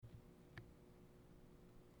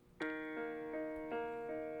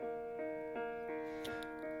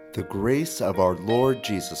The grace of our Lord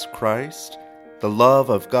Jesus Christ, the love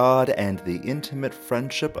of God, and the intimate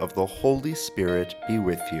friendship of the Holy Spirit be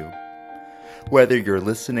with you. Whether you're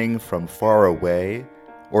listening from far away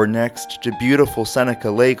or next to beautiful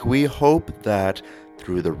Seneca Lake, we hope that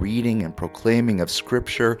through the reading and proclaiming of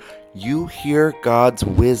Scripture, you hear God's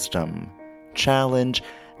wisdom, challenge,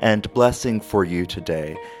 and blessing for you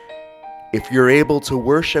today. If you're able to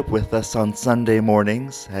worship with us on Sunday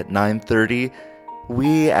mornings at 9:30,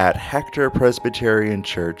 we at Hector Presbyterian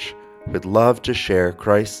Church would love to share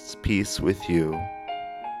Christ's peace with you.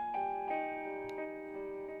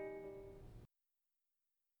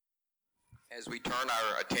 As we turn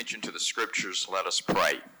our attention to the Scriptures, let us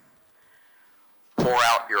pray. Pour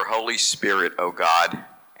out your Holy Spirit, O God,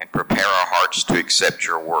 and prepare our hearts to accept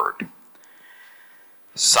your word.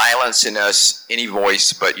 Silence in us any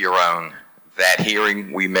voice but your own, that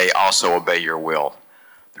hearing we may also obey your will.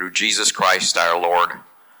 Through Jesus Christ our Lord.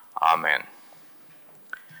 Amen.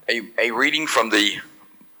 A reading from the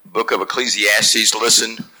book of Ecclesiastes.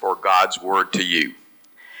 Listen for God's word to you.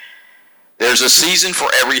 There's a season for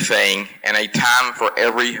everything and a time for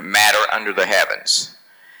every matter under the heavens.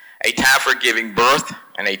 A time for giving birth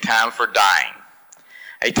and a time for dying.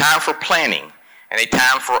 A time for planting and a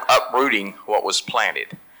time for uprooting what was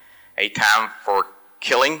planted. A time for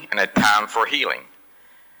killing and a time for healing.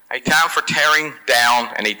 A time for tearing down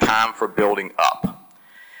and a time for building up.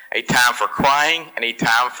 A time for crying and a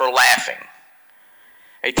time for laughing.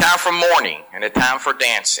 A time for mourning and a time for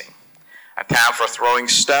dancing. A time for throwing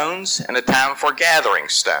stones and a time for gathering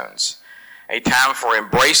stones. A time for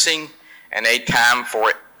embracing and a time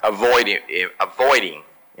for avoiding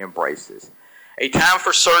embraces. A time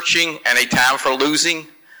for searching and a time for losing.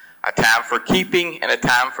 A time for keeping and a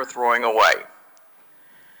time for throwing away.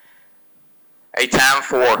 A time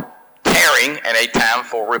for tearing and a time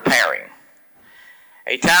for repairing.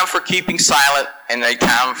 A time for keeping silent and a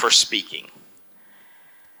time for speaking.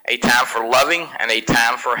 A time for loving and a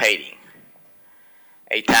time for hating.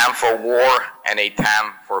 A time for war and a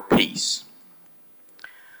time for peace.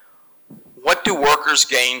 What do workers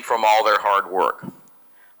gain from all their hard work?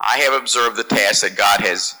 I have observed the task that God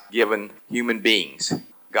has given human beings.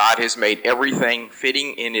 God has made everything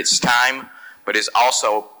fitting in its time, but has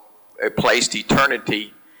also placed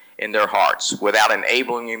eternity in their hearts without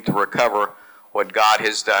enabling them to recover what God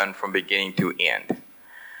has done from beginning to end.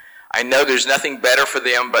 I know there's nothing better for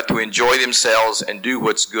them but to enjoy themselves and do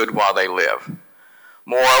what's good while they live.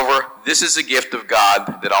 Moreover, this is a gift of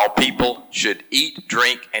God that all people should eat,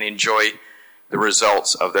 drink, and enjoy the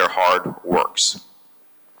results of their hard works.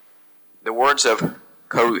 The words of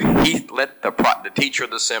Heath, the teacher of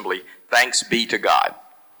the assembly, thanks be to God.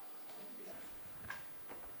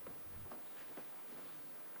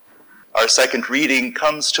 Our second reading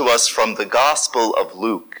comes to us from the Gospel of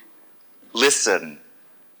Luke. Listen,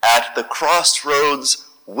 at the crossroads,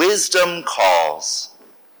 wisdom calls.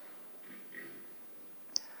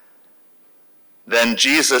 Then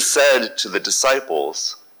Jesus said to the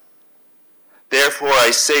disciples, "Therefore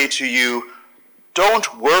I say to you,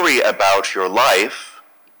 don't worry about your life,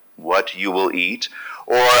 what you will eat,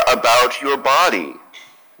 or about your body,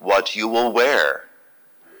 what you will wear.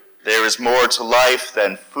 There is more to life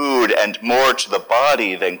than food, and more to the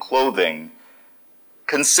body than clothing.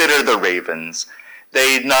 Consider the ravens.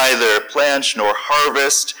 They neither plant nor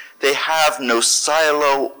harvest. They have no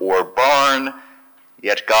silo or barn,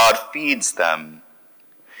 yet God feeds them.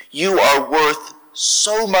 You are worth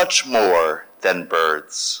so much more than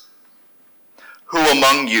birds. Who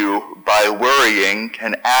among you, by worrying,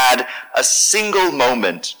 can add a single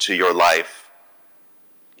moment to your life?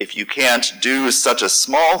 If you can't do such a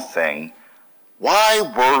small thing, why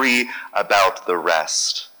worry about the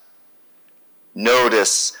rest?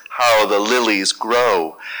 Notice how the lilies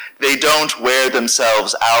grow. They don't wear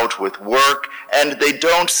themselves out with work, and they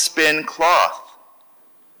don't spin cloth.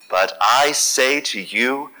 But I say to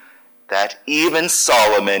you that even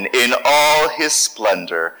Solomon, in all his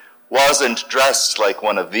splendor, wasn't dressed like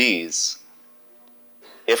one of these.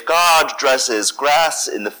 If God dresses grass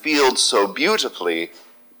in the field so beautifully,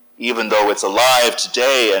 even though it's alive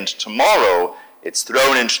today and tomorrow it's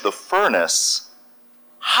thrown into the furnace,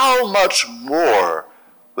 how much more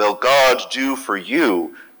will God do for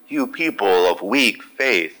you, you people of weak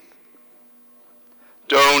faith?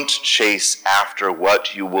 Don't chase after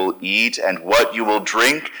what you will eat and what you will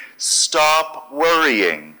drink. Stop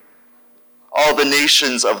worrying. All the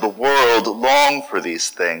nations of the world long for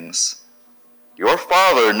these things. Your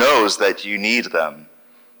Father knows that you need them.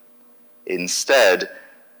 Instead,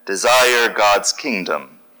 desire God's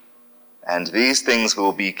kingdom, and these things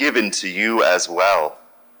will be given to you as well.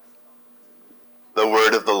 The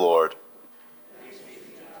word of the Lord.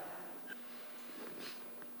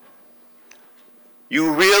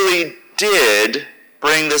 You really did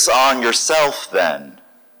bring this on yourself then.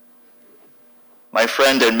 My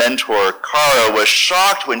friend and mentor, Cara, was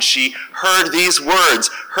shocked when she heard these words,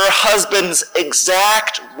 her husband's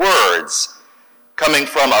exact words, coming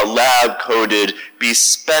from a lab-coated,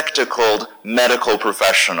 bespectacled medical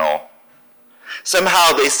professional.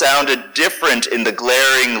 Somehow they sounded different in the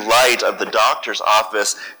glaring light of the doctor's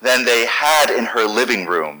office than they had in her living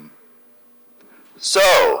room.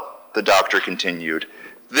 So, the doctor continued,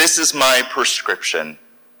 this is my prescription,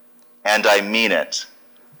 and I mean it.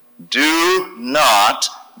 Do not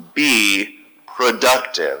be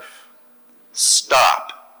productive.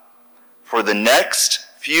 Stop. For the next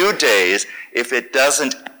few days, if it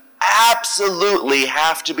doesn't absolutely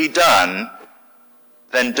have to be done,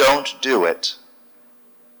 then don't do it.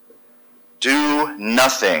 Do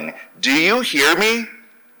nothing. Do you hear me?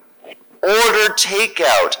 Order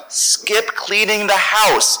takeout. Skip cleaning the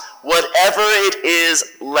house. Whatever it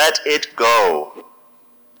is, let it go.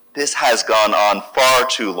 This has gone on far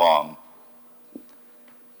too long.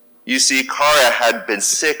 You see, Cara had been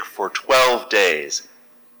sick for 12 days.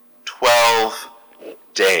 12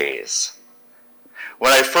 days.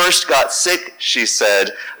 When I first got sick, she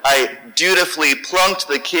said, I dutifully plunked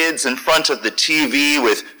the kids in front of the TV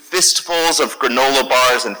with fistfuls of granola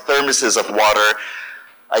bars and thermoses of water.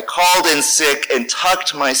 I called in sick and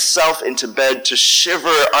tucked myself into bed to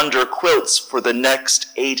shiver under quilts for the next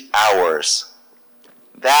 8 hours.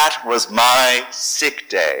 That was my sick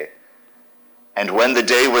day. And when the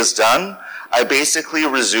day was done, I basically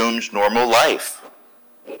resumed normal life.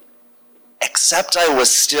 Except I was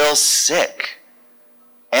still sick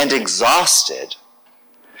and exhausted.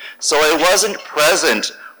 So I wasn't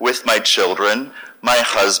present with my children, my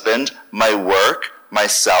husband, my work,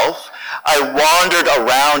 myself. I wandered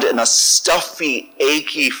around in a stuffy,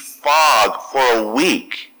 achy fog for a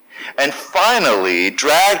week, and finally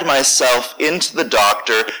dragged myself into the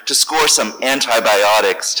doctor to score some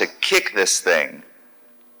antibiotics to kick this thing,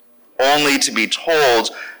 only to be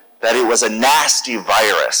told that it was a nasty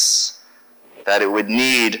virus, that it would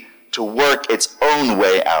need to work its own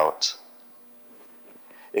way out.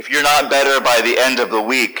 If you're not better by the end of the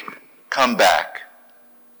week, come back.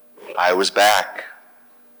 I was back.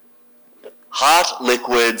 Hot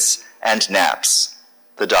liquids and naps,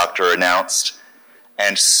 the doctor announced,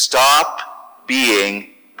 and stop being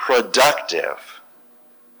productive.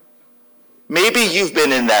 Maybe you've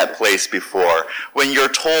been in that place before. When you're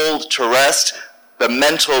told to rest, the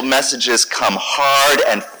mental messages come hard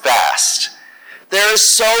and fast. There is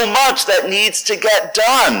so much that needs to get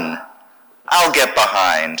done. I'll get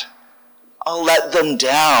behind. I'll let them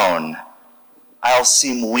down. I'll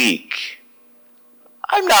seem weak.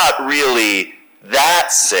 I'm not really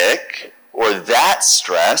that sick or that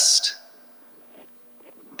stressed.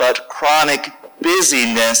 But chronic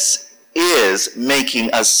busyness is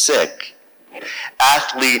making us sick.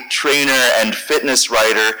 Athlete, trainer, and fitness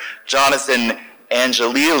writer Jonathan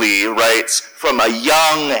Angelili writes, from a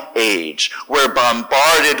young age, we're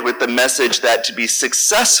bombarded with the message that to be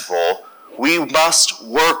successful, we must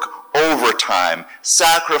work overtime,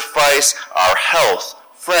 sacrifice our health,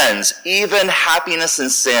 friends, even happiness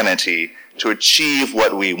and sanity to achieve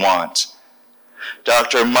what we want.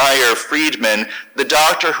 Dr. Meyer Friedman, the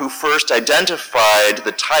doctor who first identified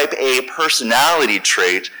the type A personality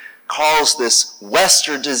trait, calls this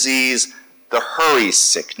Western disease the hurry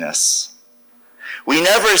sickness. We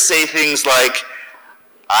never say things like,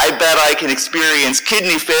 I bet I can experience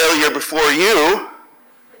kidney failure before you.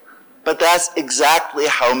 But that's exactly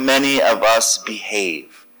how many of us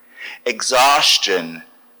behave. Exhaustion,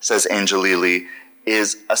 says Angelili,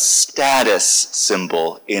 is a status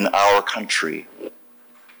symbol in our country.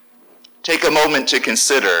 Take a moment to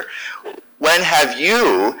consider, when have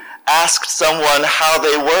you asked someone how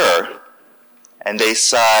they were, and they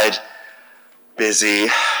sighed, busy?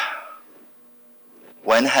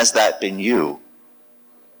 When has that been you?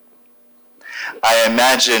 I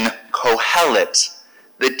imagine Kohelet,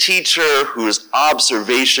 the teacher whose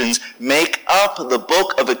observations make up the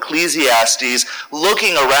book of Ecclesiastes,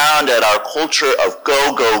 looking around at our culture of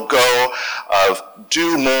go, go, go, of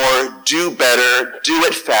do more, do better, do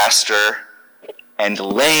it faster, and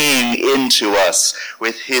laying into us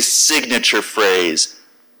with his signature phrase,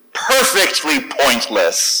 perfectly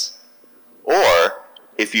pointless, or,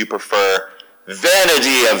 if you prefer,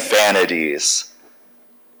 vanity of vanities.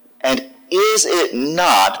 And is it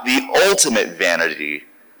not the ultimate vanity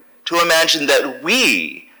to imagine that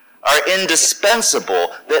we are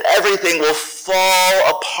indispensable, that everything will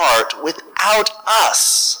fall apart without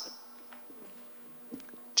us?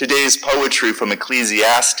 Today's poetry from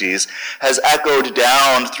Ecclesiastes has echoed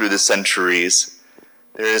down through the centuries.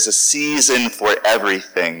 There is a season for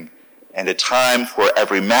everything and a time for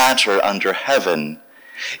every matter under heaven.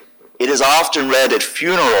 It is often read at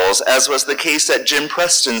funerals, as was the case at Jim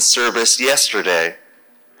Preston's service yesterday,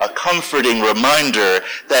 a comforting reminder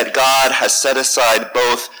that God has set aside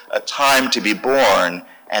both a time to be born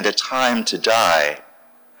and a time to die.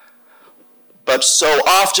 But so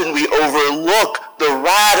often we overlook the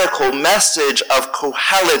radical message of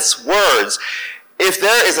Kohelet's words. If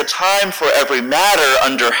there is a time for every matter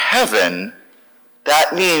under heaven,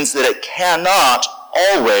 that means that it cannot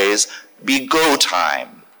always be go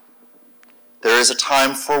time. There is a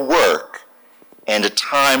time for work and a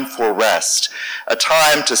time for rest, a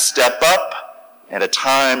time to step up and a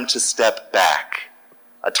time to step back,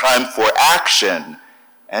 a time for action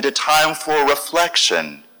and a time for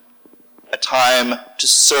reflection, a time to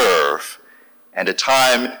serve and a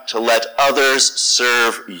time to let others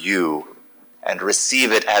serve you and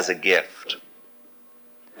receive it as a gift.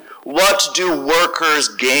 What do workers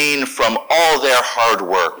gain from all their hard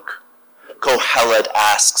work? Kohelet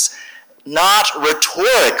asks, not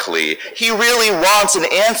rhetorically. He really wants an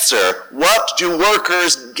answer. What do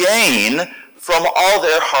workers gain from all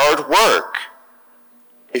their hard work?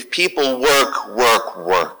 If people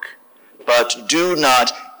work, but do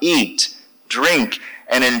not eat, drink,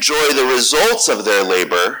 and enjoy the results of their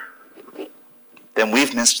labor, then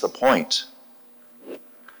we've missed the point.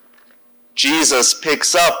 Jesus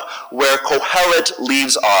picks up where Kohelet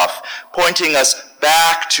leaves off, pointing us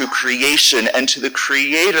back to creation and to the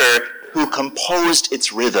Creator who composed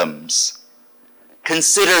its rhythms.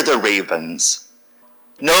 Consider the ravens.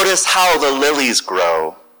 Notice how the lilies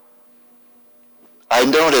grow. I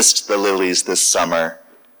noticed the lilies this summer.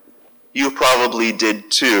 You probably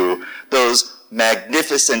did too. Those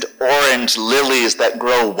magnificent orange lilies that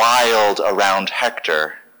grow wild around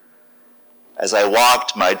Hector. As I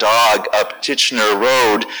walked my dog up Titchener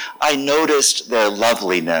Road, I noticed their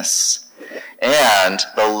loveliness and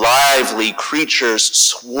the lively creatures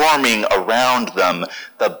swarming around them.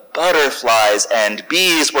 The butterflies and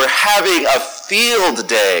bees were having a field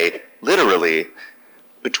day, literally,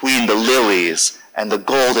 between the lilies and the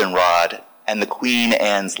goldenrod and the Queen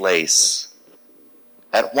Anne's lace.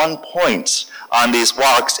 At one point on these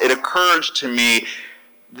walks, it occurred to me,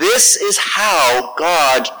 this is how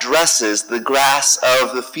God dresses the grass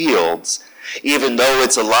of the fields, even though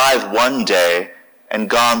it's alive one day and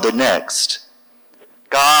gone the next.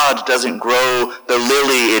 God doesn't grow the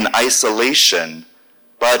lily in isolation,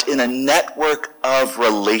 but in a network of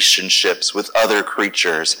relationships with other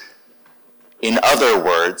creatures. In other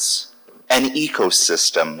words, an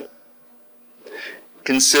ecosystem.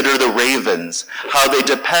 Consider the ravens, how they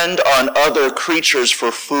depend on other creatures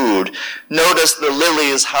for food. Notice the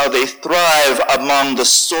lilies, how they thrive among the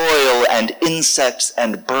soil and insects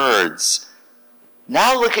and birds.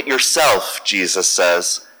 Now look at yourself, Jesus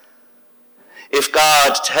says. If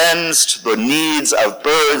God tends to the needs of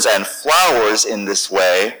birds and flowers in this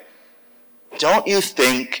way, don't you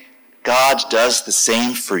think God does the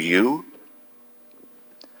same for you?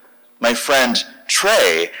 My friend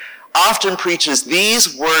Trey often preaches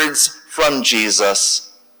these words from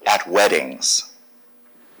Jesus at weddings.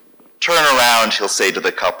 Turn around, he'll say to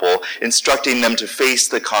the couple, instructing them to face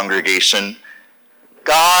the congregation.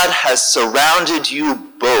 God has surrounded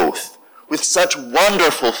you both with such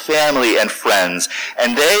wonderful family and friends,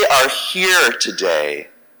 and they are here today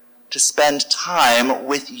to spend time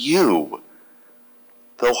with you.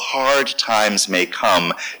 Though hard times may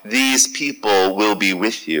come, these people will be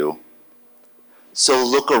with you. So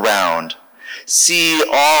look around. See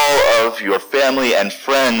all of your family and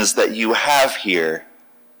friends that you have here.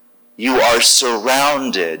 You are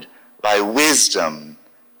surrounded by wisdom,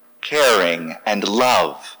 caring, and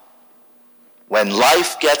love. When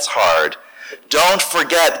life gets hard, don't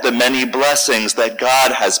forget the many blessings that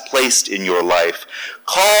God has placed in your life.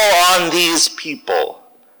 Call on these people.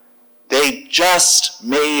 They just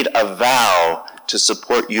made a vow to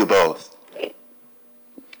support you both.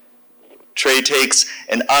 Trey takes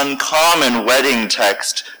an uncommon wedding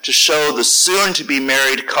text to show the soon-to-be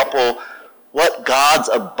married couple what God's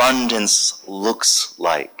abundance looks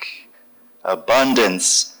like.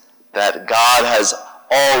 Abundance that God has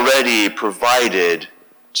already provided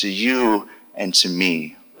to you and to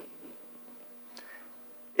me.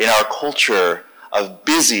 In our culture of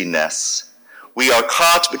busyness, we are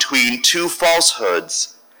caught between two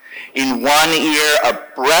falsehoods. In one ear, a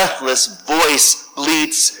breathless voice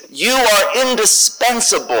bleats, "You are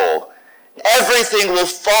indispensable. Everything will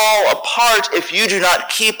fall apart if you do not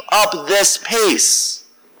keep up this pace."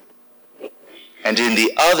 And in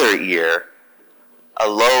the other ear, a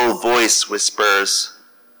low voice whispers,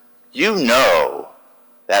 "You know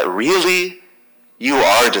that really you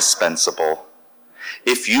are dispensable.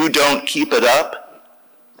 If you don't keep it up,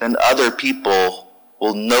 then other people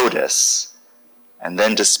will notice and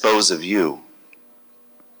then dispose of you."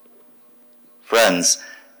 Friends,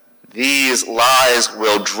 these lies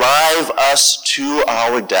will drive us to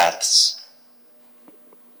our deaths.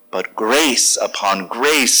 But grace upon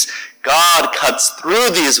grace, God cuts through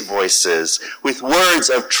these voices with words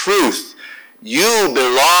of truth. You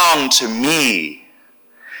belong to me.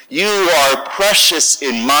 You are precious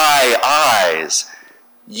in my eyes.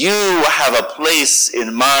 You have a place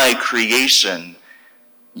in my creation.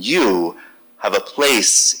 You have a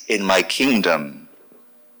place in my kingdom.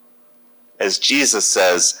 As Jesus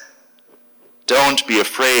says, "Don't be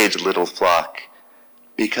afraid, little flock,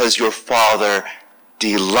 because your Father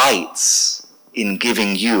delights in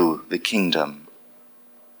giving you the kingdom."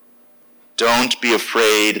 Don't be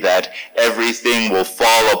afraid that everything will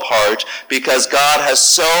fall apart, because God has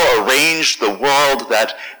so arranged the world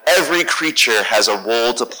that every creature has a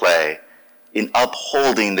role to play in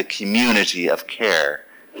upholding the community of care.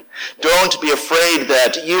 Don't be afraid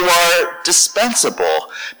that you are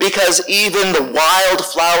dispensable, because even the wild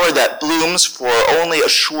flower that blooms for only a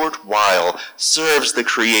short while serves the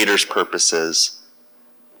Creator's purposes.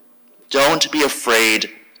 Don't be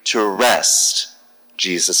afraid to rest,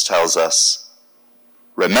 Jesus tells us.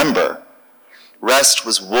 Remember, rest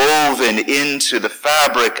was woven into the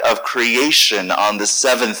fabric of creation on the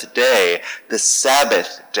seventh day, the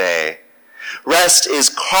Sabbath day. Rest is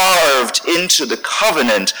carved into the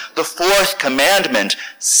covenant, the fourth commandment.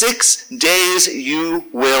 6 days you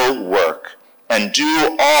will work and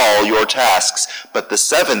do all your tasks, but the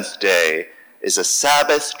seventh day is a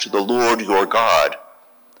Sabbath to the Lord your God.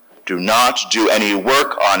 Do not do any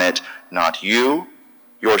work on it, not you,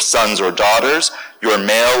 your sons or daughters, your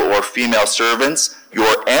male or female servants,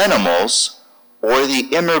 your animals, or the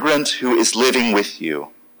immigrant who is living with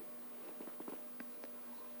you.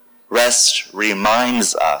 Rest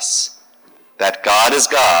reminds us that God is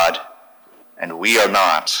God and we are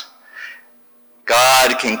not.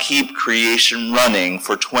 God can keep creation running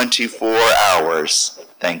for 24 hours.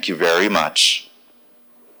 Thank you very much.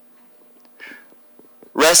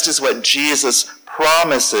 Rest is what Jesus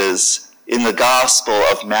promises in the Gospel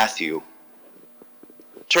of Matthew.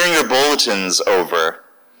 Turn your bulletins over.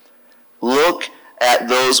 Look at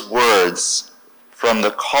those words from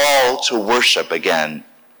the call to worship again.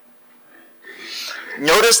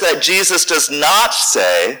 Notice that Jesus does not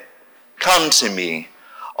say, "Come to me,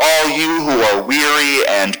 all you who are weary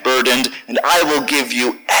and burdened, and I will give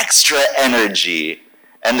you extra energy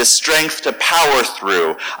and the strength to power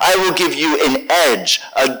through. I will give you an edge,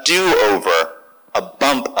 a do-over, a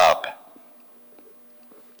bump up."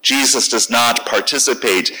 Jesus does not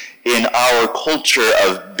participate in our culture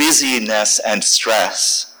of busyness and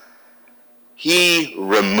stress. He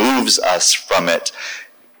removes us from it.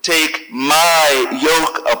 "Take my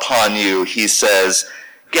yoke upon you," he says.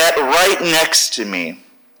 "Get right next to me,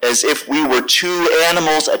 as if we were two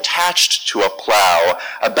animals attached to a plow,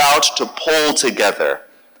 about to pull together.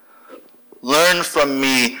 Learn from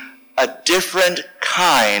me a different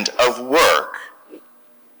kind of work,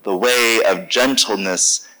 the way of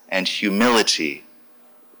gentleness and humility.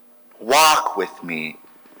 Walk with me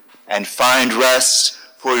and find rest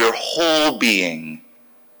for your whole being,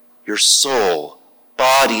 your soul,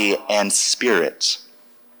 body, and spirit."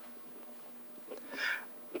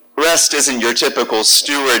 Rest isn't your typical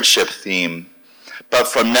stewardship theme, but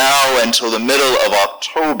from now until the middle of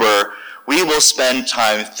October, we will spend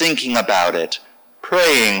time thinking about it,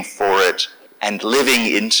 praying for it, and living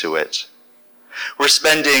into it. We're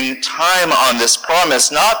spending time on this promise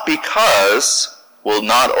not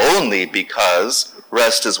only because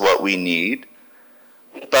rest is what we need,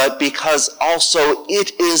 but because also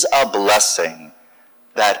it is a blessing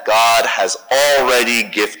that God has already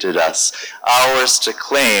gifted us, ours to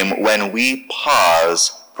claim when we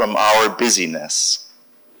pause from our busyness.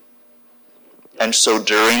 And so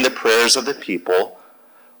during the prayers of the people,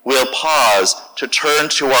 we'll pause to turn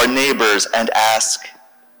to our neighbors and ask,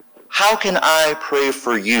 "How can I pray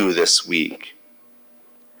for you this week?"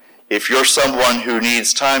 If you're someone who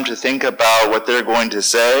needs time to think about what they're going to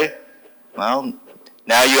say, well,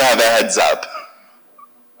 now you have a heads up.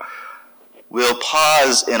 We'll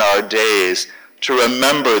pause in our days to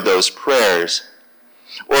remember those prayers,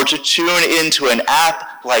 or to tune into an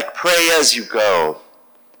app like Pray As You Go,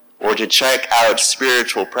 or to check out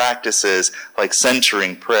spiritual practices like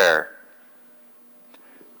centering prayer.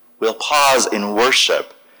 We'll pause in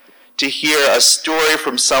worship, to hear a story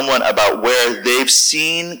from someone about where they've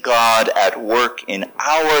seen God at work in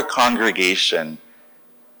our congregation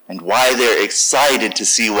and why they're excited to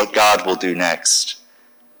see what God will do next.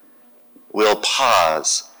 We'll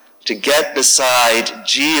pause to get beside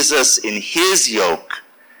Jesus in his yoke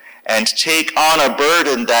and take on a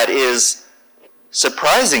burden that is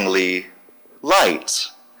surprisingly light,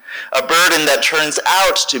 a burden that turns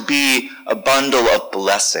out to be a bundle of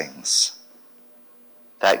blessings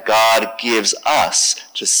that God gives us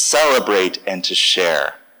to celebrate and to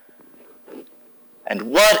share. And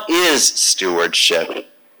what is stewardship,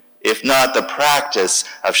 if not the practice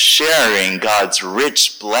of sharing God's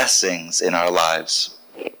rich blessings in our lives?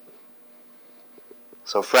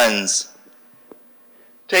 So friends,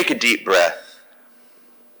 take a deep breath.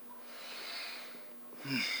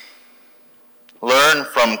 Learn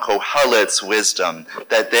from Kohelet's wisdom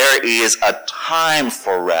that there is a time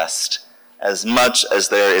for rest as much as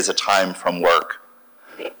there is a time from work.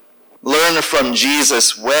 Learn from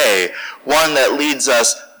Jesus' way, one that leads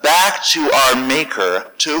us back to our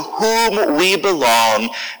Maker, to whom we belong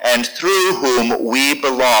and through whom we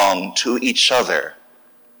belong to each other.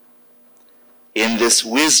 In this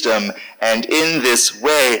wisdom and in this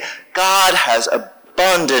way, God has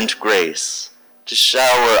abundant grace to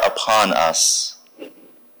shower upon us.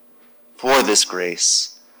 For this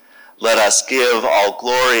grace, let us give all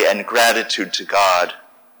glory and gratitude to God,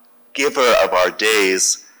 giver of our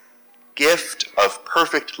days, gift of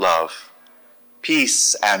perfect love,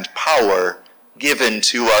 peace and power given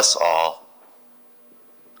to us all.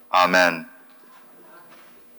 Amen.